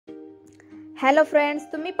Hello friends,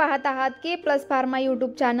 तुम्ही पाहत आहात के प्लस फार्मा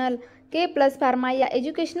यूट्यूब चॅनल। के प्लस फार्मा या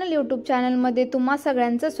एज्युकेशनल यूट्यूब चॅनलमध्ये तुम्हा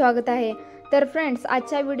सगळ्यांचं स्वागत आहे। तर फ्रेंड्स,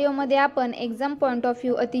 आजच्या व्हिडिओमध्ये आपण एक्झाम पॉइंट ऑफ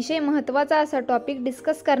व्ह्यू अतिशय महत्त्वाचा असा टॉपिक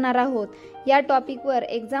डिस्कस करणार आहोत। या टॉपिकवर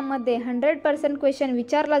एक्झाममध्ये 100% क्वेश्चन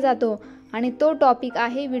विचारला जातो आणि तो टॉपिक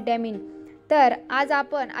आहे विटॅमिन। तर आज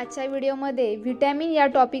आपण आजच्या व्हिडिओमध्ये विटॅमिन या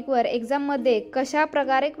टॉपिकवर एक्झाममध्ये कशा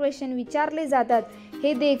प्रकारे क्वेश्चन विचारले जातात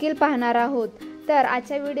हे देखील पाहणार आहोत। तर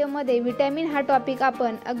आजच्या व्हिडिओमध्ये विटॅमिन हा टॉपिक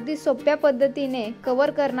आपण अगदी सोप्या पद्धतीने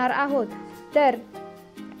कव्हर करणार आहोत। तर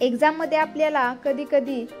एक्झाममध्ये आपल्याला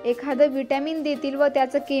कधी-कधी एखादं विटॅमिन देतील व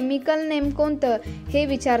त्याचं केमिकल नेम कोणतं हे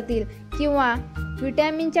विचारतील किंवा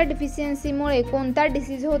विटॅमिनच्या डिफिशियन्सीमुळे कोणता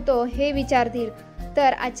डिसीज होतो हे विचारतील।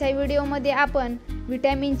 तर आजच्या व्हिडिओमध्ये आपण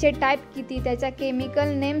विटॅमिनचे टाईप किती, त्याच्या केमिकल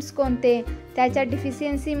नेम्स कोणते, त्याच्या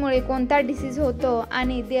डिफिशियन्सीमुळे कोणता डिसीज होतो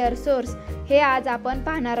आणि देअर सोर्स हे आज आपण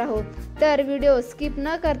पाहणार आहोत। तर व्हिडिओ स्किप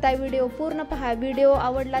न करता व्हिडिओ पूर्ण पहा। व्हिडिओ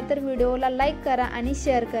आवडला तर व्हिडिओला लाईक करा आणि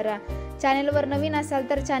शेअर करा। चॅनलवर नवीन असाल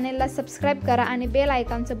तर चॅनलला सबस्क्राईब करा आणि बेल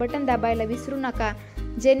आयकॉनचं बटन दाबायला विसरू नका,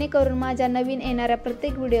 जेणेकरून माझ्या नवीन येणाऱ्या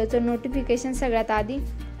प्रत्येक व्हिडिओचं नोटिफिकेशन सगळ्यात आधी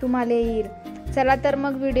तुम्हाला येईल। चला तर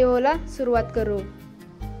मग व्हिडिओला सुरुवात करू।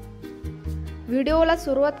 व्हिडिओला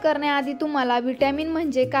सुरुवात करण्याआधी तुम्हाला विटॅमिन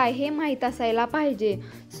म्हणजे काय हे माहीत असायला पाहिजे।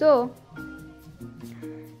 So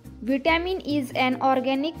vitamin is an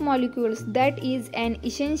organic molecule that is an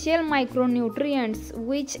essential micronutrients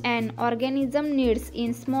which an organism needs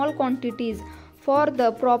in small quantities for the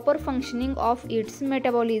proper functioning of its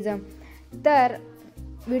metabolism। तर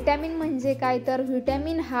विटॅमिन म्हणजे काय, तर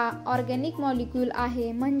विटॅमिन हा ऑर्गॅनिक मॉलिक्यूल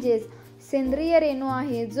आहे, म्हणजेच सेंद्रिय रेणू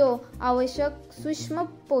आहे जो आवश्यक सूक्ष्म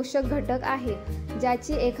पोषक घटक आहे,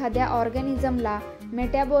 ज्याची एखाद्या ऑर्गॅनिझमला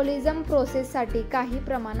मेटाबॉलिझम प्रोसेससाठी काही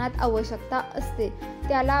प्रमाणात आवश्यकता असते,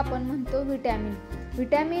 त्याला आपण म्हणतो vitamin.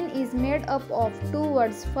 Vitamin is made up of two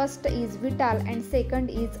words, first is vital and second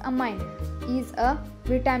is amine is a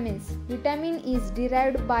vitamins. Vitamin is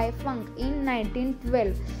derived bye funk in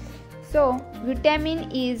 1912। So vitamin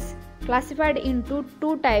is classified into two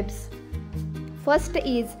types. First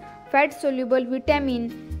is fat soluble vitamin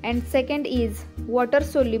and second is water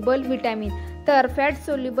soluble vitamin। तर fat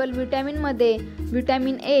soluble vitamin मध्ये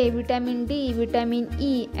vitamin A, vitamin D, vitamin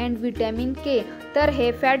E and vitamin के, तर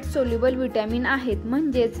हे fat soluble vitamin आहेत,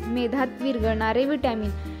 म्हणजेच मेधात विरघळणारे vitamin.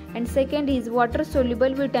 And second is water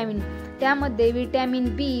soluble vitamin, त्यामध्ये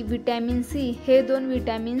vitamin बी, vitamin C हे दोन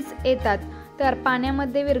विटॅमिन्स येतात। तर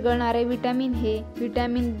पाण्यामध्ये विरघळणारे विटॅमिन हे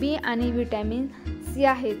विटॅमिन बी आणि विटॅमिन सी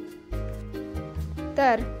आहेत।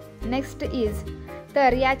 तर नेक्स्ट इज,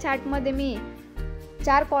 तर या चार्टमध्ये मी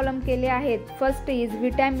 4 कॉलम केले आहेत। First is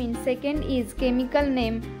vitamin, second is chemical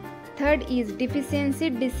name, third is deficiency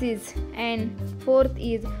disease and fourth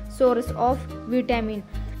is source of vitamin.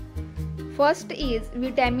 First is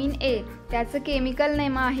vitamin A, त्याचं केमिकल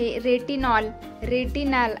नेम आहे retinol,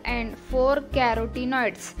 retinol and 4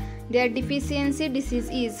 कॅरोटिनॉइड्स। Their deficiency disease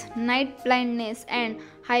is night blindness and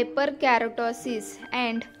hyperkeratosis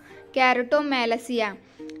and keratomalacia।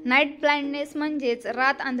 Night blindness म्हणजेच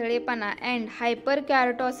रात आंधळेपणा and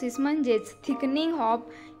हायपरकॅरोटॉसिस म्हणजेच thickening of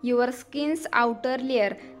your skins outer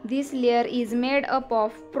layer. This layer is made up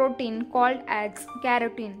of protein called as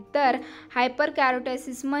carotene. तर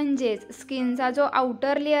हायपरकॅरोटॉसिस म्हणजेच स्किनचा जो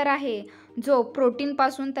outer layer आहे जो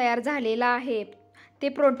प्रोटीनपासून तयार झालेला आहे, ते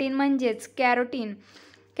प्रोटीन म्हणजेच कॅरोटीन।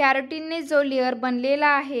 कॅरोटीनने जो लेअर बनलेला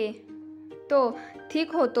आहे तो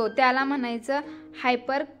थिक होतो, त्याला म्हणायचं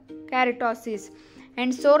हायपरकॅरोटॉसिस।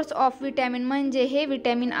 अँड सोर्स ऑफ विटॅमिन म्हणजे हे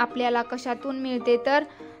विटॅमिन आपल्याला कशातून मिळते, तर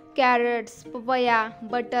कॅरट्स, papaya,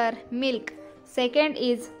 butter, milk. Second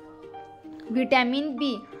is vitamin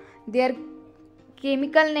B, there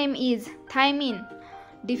chemical name is thiamine.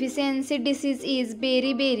 Deficiency disease is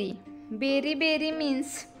beriberi. Beriberi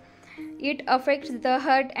means it affects the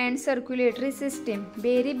heart and circulatory system।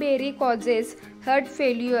 Beriberi causes heart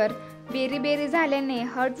failure। Beriberi झाल्याने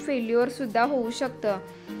heart failure सुद्धा होऊ शकतं।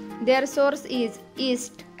 their source is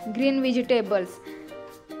yeast, green vegetables।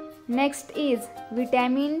 next is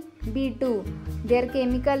vitamin B2, their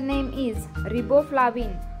chemical name is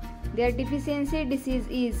riboflavin। their deficiency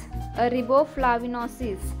disease is a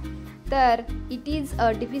riboflavinosis। तर it is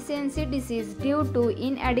a deficiency disease due to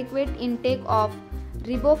inadequate intake of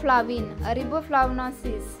riboflavin.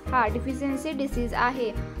 रिबोफ्लाविनोसिस हा deficiency disease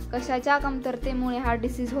आहे, कशाच्या कमतरतेमुळे हा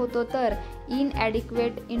disease होतो, तर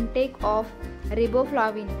inadequate intake of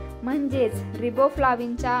riboflavin, म्हणजेच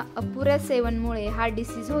रिबोफ्लाविनच्या अपुऱ्या सेवनमुळे हा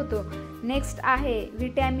डिसीज होतो। नेक्स्ट आहे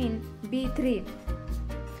vitamin B3,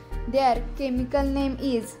 there chemical name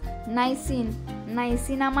is niacin,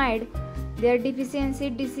 niacinamide. There deficiency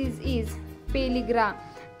disease is पेलिग्रा।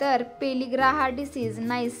 तर पेलिग्रा हा डिसीज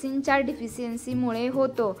नायसिनच्या डिफिशियन्सीमुळे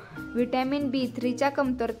होतो. व्हिटॅमिन B3च्या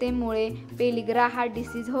कमतरतेमुळे पेलिग्रा हा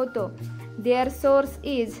डिसीज होतो. There source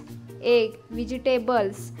is egg,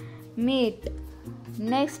 vegetables, meet.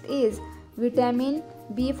 Next is vitamin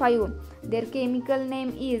B5. There chemical name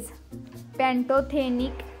is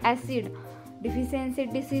पॅन्टोथेनिक acid. Deficiency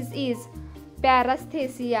disease is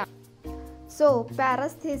paresthesia. So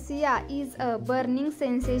paresthesia is a burning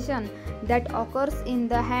sensation that occurs in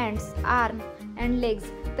the hands, arms and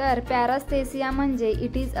legs. तर पॅरास्थेसिया म्हणजे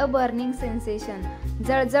it is a burning sensation,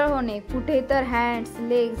 जळजळ होणे कुठे तर hands,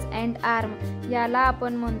 legs and arm, याला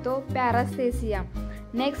आपण म्हणतो पॅरास्थेसिया.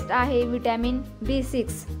 Next आहे vitamin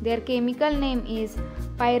B6. There chemical name is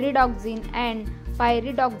पायरिडॉक्झिन and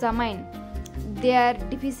पायरिडॉक्झामाइन. Their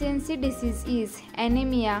deficiency disease is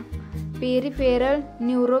anemia, peripheral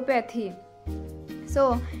neuropathy. So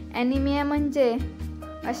anemia म्हणजे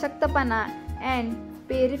अशक्तपणा and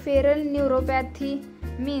peripheral neuropathy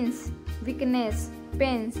means weakness,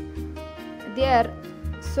 pains. Their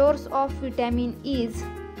source of vitamin is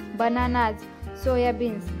bananas,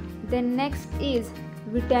 soyabeans. Then next is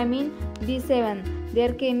vitamin B7.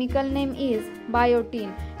 Their chemical name is biotin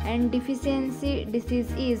and deficiency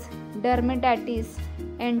disease is dermatitis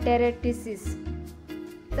enteritis.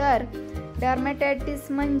 तर dermatitis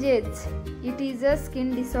म्हणजेच it is a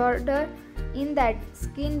skin disorder in that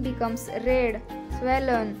skin becomes red,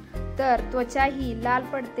 swollen. तर त्वचा ही लाल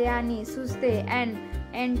पडते आणि सुजते. and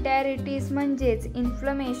enteritis म्हणजेच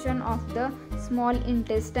inflammation of the small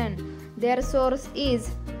intestine. Their source is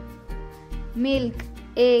milk,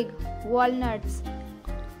 egg, walnuts.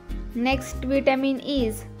 Next vitamin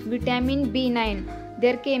is vitamin B9.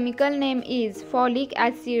 Their chemical name is folic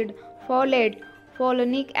acid, folate,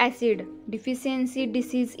 folinic acid. Deficiency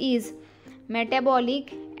disease is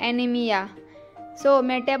metabolic anemia. So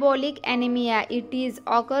metabolic anemia, it is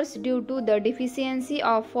occurs due to the deficiency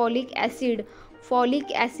of folic acid.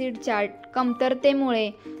 Folic acidच्या कमतरतेमुळे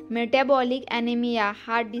metabolic anemia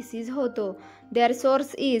हा disease होतो. Their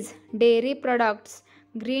source is dairy products,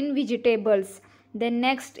 green vegetables. Then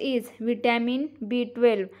next is vitamin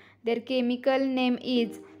B12. Their chemical name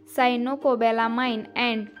is cyanocobalamin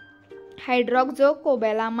and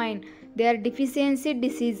hydroxycobalamin. Their deficiency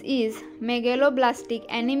disease is megaloblastic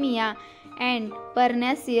anemia and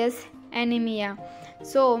pernicious anemia.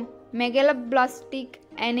 So megaloblastic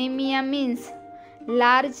anemia means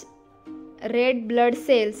large red blood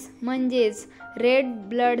cells, म्हणजेच red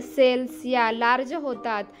blood cells या large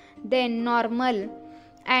होतात then normal.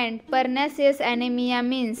 And pernicious anemia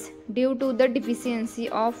means due to the deficiency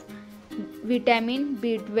of vitamin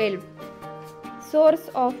B12. Source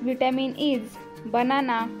of vitamin is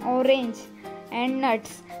banana, orange and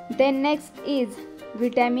nuts. Then next is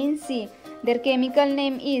vitamin C. Their chemical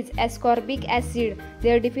name is ascorbic acid.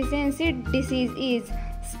 Their deficiency disease is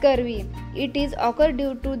scurvy. It is occur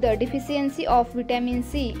due to the deficiency of vitamin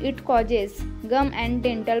C. It causes gum and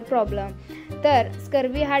dental problem. तर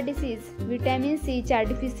scurvy हा disease vitamin सीच्या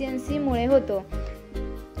डिफिशियन्सीमुळे होतो.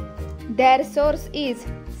 There source is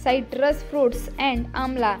citrus fruits and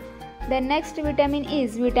आमला. The next vitamin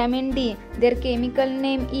is vitamin D. There chemical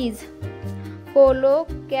name is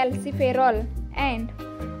कोलोकॅल्सिफेरॉल and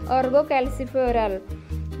ऑर्गोकॅल्सिफेरॉल.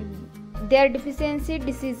 There deficiency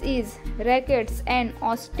disease is rackets and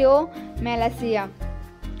ऑस्टिओमॅलासिया.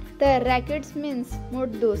 तर rackets means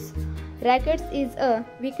मुडदूस. Rackets is a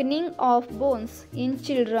weakening of bones in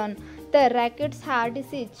children. तर rackets हा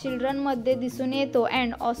disease चिल्ड्रनमध्ये दिसून येतो.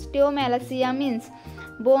 And ऑस्टिओमॅलासिया means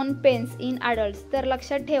bone pens in adults. तर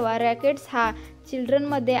लक्षात ठेवा, rackets हा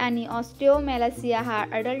चिल्ड्रनमध्ये आणि ऑस्टिओमॅलासिया हा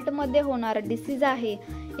अडल्टमध्ये होणारा डिसीज आहे.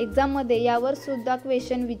 एक्झाममध्ये यावर सुद्धा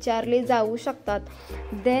क्वेश्चन विचारले जाऊ शकतात.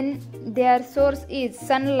 Then there source is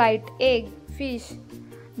sunlight, egg, fish.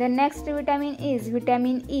 The next vitamin is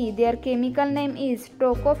vitamin E. Their chemical name is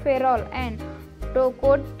tocopherol and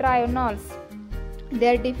tocotrienols.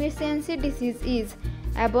 Their deficiency disease is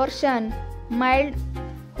abortion, mild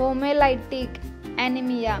hemolytic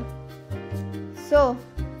anemia. So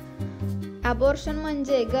abortion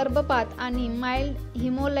म्हणजे गर्भपात आणि mild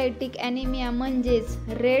hemolytic anemia म्हणजेच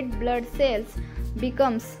red blood cells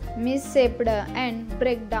becomes misshaped and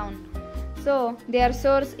break down. So their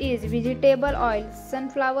source is vegetable oil,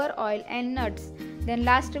 sunflower oil and nuts. Then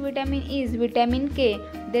last vitamin is vitamin K.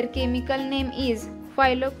 Their chemical name is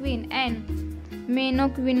phylloquine and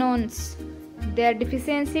menaquinones. Their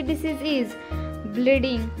deficiency disease is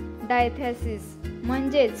bleeding diathesis.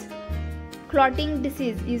 म्हणजेच clotting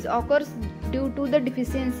disease is occurs due to the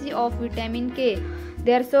deficiency of vitamin K.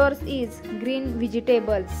 Their source is green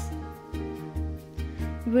vegetables.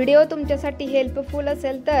 Video तुमच्यासाठी helpful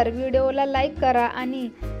असेल तर व्हिडिओला like करा आणि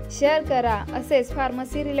share करा. असेच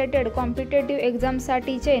pharmacy related competitive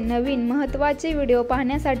एक्झामसाठीचे नवीन महत्त्वाचे व्हिडिओ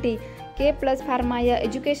पाहण्यासाठी K+ फार्मा या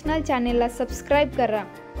एज्युकेशनल चॅनेलला सबस्क्राईब करा.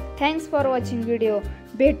 Thanks for watching video.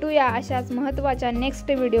 भेटूया अशाच महत्त्वाच्या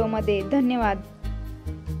नेक्स्ट व्हिडिओमध्ये. धन्यवाद.